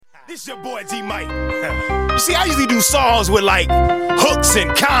This your boy D Mike. You see, I usually do songs with like hooks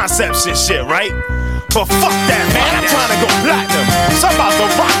and concepts and shit, right? But fuck that, man. I'm trying to go platinum. So I'm about to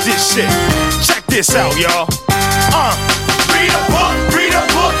rock this shit. Check this out, y'all. Read a book, read a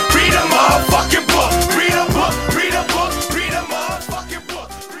book, read a motherfucking book. Read a book, read a book, read a motherfucking book.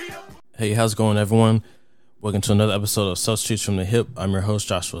 Hey, how's it going, everyone? Welcome to another episode of Self Shoots from the Hip. I'm your host,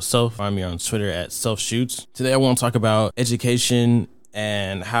 Joshua Self. I'm here on Twitter at Self Shoots. Today, I want to talk about education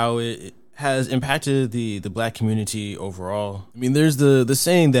and how it has impacted the black community overall. I mean, there's the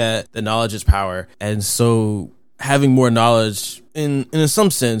saying that the knowledge is power. And so having more knowledge in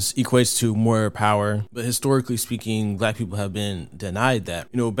some sense equates to more power. But historically speaking, black people have been denied that.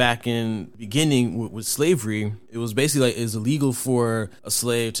 You know, back in the beginning with slavery, it was basically like it's illegal for a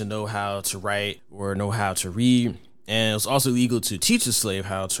slave to know how to write or know how to read. And it was also illegal to teach a slave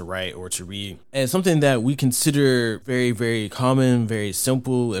how to write or to read. And something that we consider very, very common, very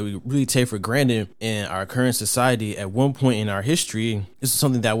simple, that we really take for granted in our current society at one point in our history, this is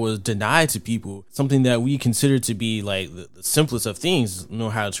something that was denied to people, something that we consider to be like the simplest of things, know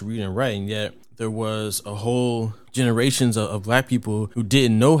how to read and write. And yet there was a whole generations of black people who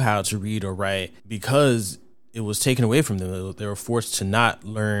didn't know how to read or write because it was taken away from them. They were forced to not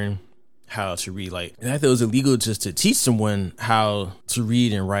learn how to read. Like, and I thought it was illegal just to teach someone how to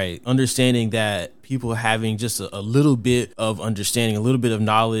read and write, understanding that people having just a little bit of understanding, a little bit of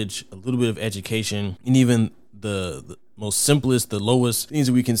knowledge, a little bit of education, and even the most simplest, the lowest things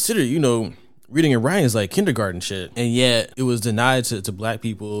that we consider, you know, reading and writing is like kindergarten shit. And yet it was denied to black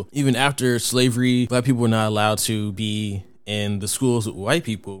people. Even after slavery, black people were not allowed to be in the schools with white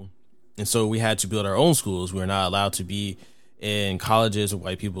people. And so we had to build our own schools. We were not allowed to be in colleges with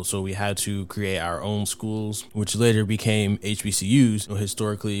white people, so we had to create our own schools, which later became HBCUs, you know,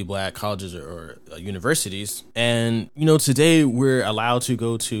 historically black colleges or universities. And, you know, today we're allowed to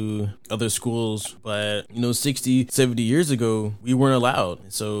go to other schools, but, you know, 60, 70 years ago, we weren't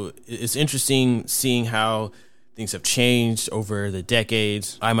allowed. So it's interesting seeing how things have changed over the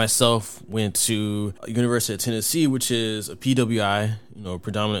decades. I myself went to University of Tennessee, which is a PWI, you know,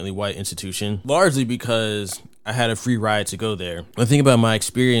 predominantly white institution, largely because I had a free ride to go there. When I think about my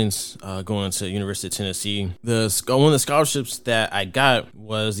experience going to University of Tennessee, one of the scholarships that I got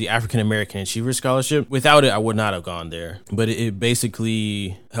was the African American Achiever Scholarship. Without it, I would not have gone there. But it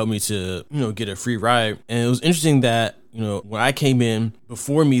basically helped me to, you know, get a free ride. And it was interesting that, you know, when I came in,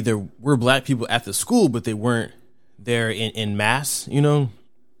 before me, there were black people at the school, but they weren't there in mass, you know.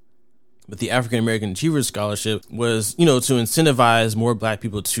 But the African American Achiever Scholarship was, you know, to incentivize more black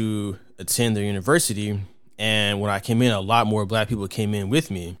people to attend their university. And when I came in, a lot more black people came in with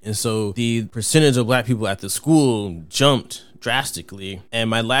me. And so the percentage of black people at the school jumped drastically.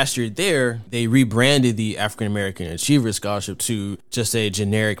 And my last year there, they rebranded the African American Achiever Scholarship to just a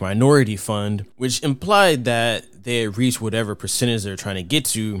generic minority fund, which implied that they had reached whatever percentage they're trying to get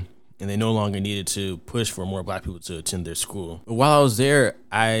to, and they no longer needed to push for more black people to attend their school. But while I was there,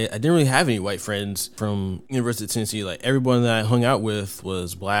 I didn't really have any white friends from University of Tennessee. Like, everyone that I hung out with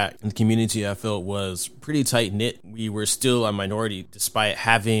was black, and the community I felt was pretty tight-knit. We were still a minority despite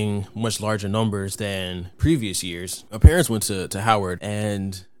having much larger numbers than previous years. My parents went to Howard,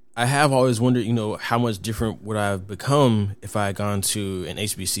 and I have always wondered, you know, how much different would I have become if I had gone to an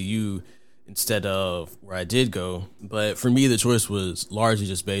HBCU instead of where I did go. But for me, the choice was largely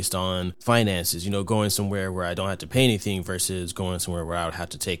just based on finances, you know, going somewhere where I don't have to pay anything versus going somewhere where I would have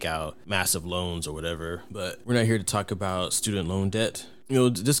to take out massive loans or whatever. But we're not here to talk about student loan debt. You know,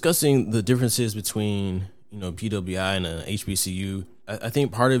 discussing the differences between, you know, PWI and a HBCU, I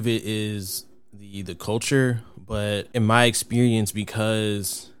think part of it is the culture. But in my experience,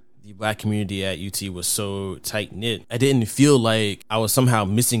 because the black community at UT was so tight-knit, I didn't feel like I was somehow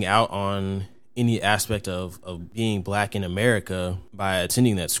missing out on any aspect of being black in America by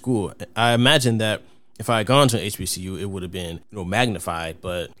attending that school. I imagine that if I had gone to HBCU, it would have been, you know, magnified,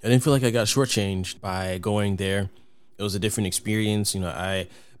 but I didn't feel like I got shortchanged by going there. It was a different experience. You know, I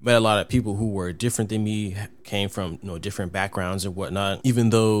met a lot of people who were different than me, came from, you know, different backgrounds and whatnot.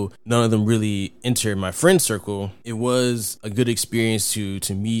 Even though none of them really entered my friend circle, it was a good experience to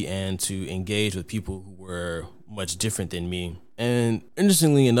meet and to engage with people who were much different than me. And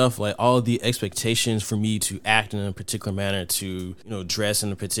interestingly enough, like, all of the expectations for me to act in a particular manner, to, you know, dress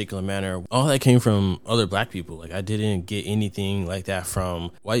in a particular manner, all that came from other black people. Like, I didn't get anything like that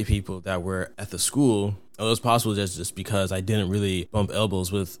from white people that were at the school. It was possible just because I didn't really bump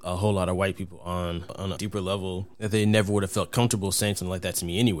elbows with a whole lot of white people on a deeper level, that they never would have felt comfortable saying something like that to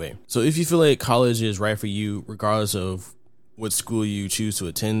me anyway. So if you feel like college is right for you, regardless of what school you choose to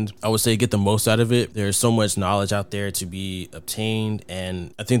attend, I would say get the most out of it. There's so much knowledge out there to be obtained,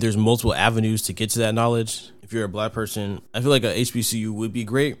 and I think there's multiple avenues to get to that knowledge. If you're a black person, I feel like a HBCU would be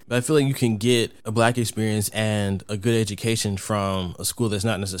great, but I feel like you can get a black experience and a good education from a school that's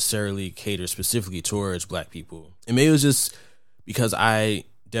not necessarily catered specifically towards black people. And maybe it was just because I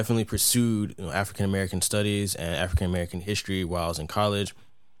definitely pursued African American studies and African American history while I was in college,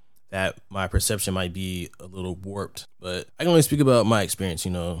 that my perception might be a little warped. But I can only speak about my experience,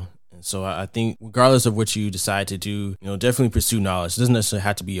 And so I think regardless of what you decide to do, definitely pursue knowledge. It doesn't necessarily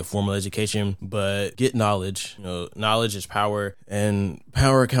have to be a formal education, but get knowledge. Knowledge is power, and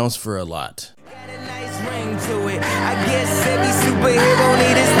power counts for a lot. Got a nice ring to it. I guess every superhero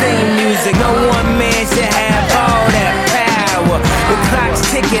need his theme music. No one man should have all that power. The clock's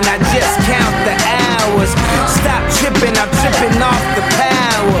ticking, I just count the hours. Stop tripping, I'm tripping off the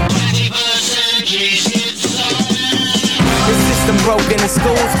power. The system broken, the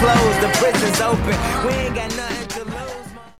school's closed, the prison's open. We ain't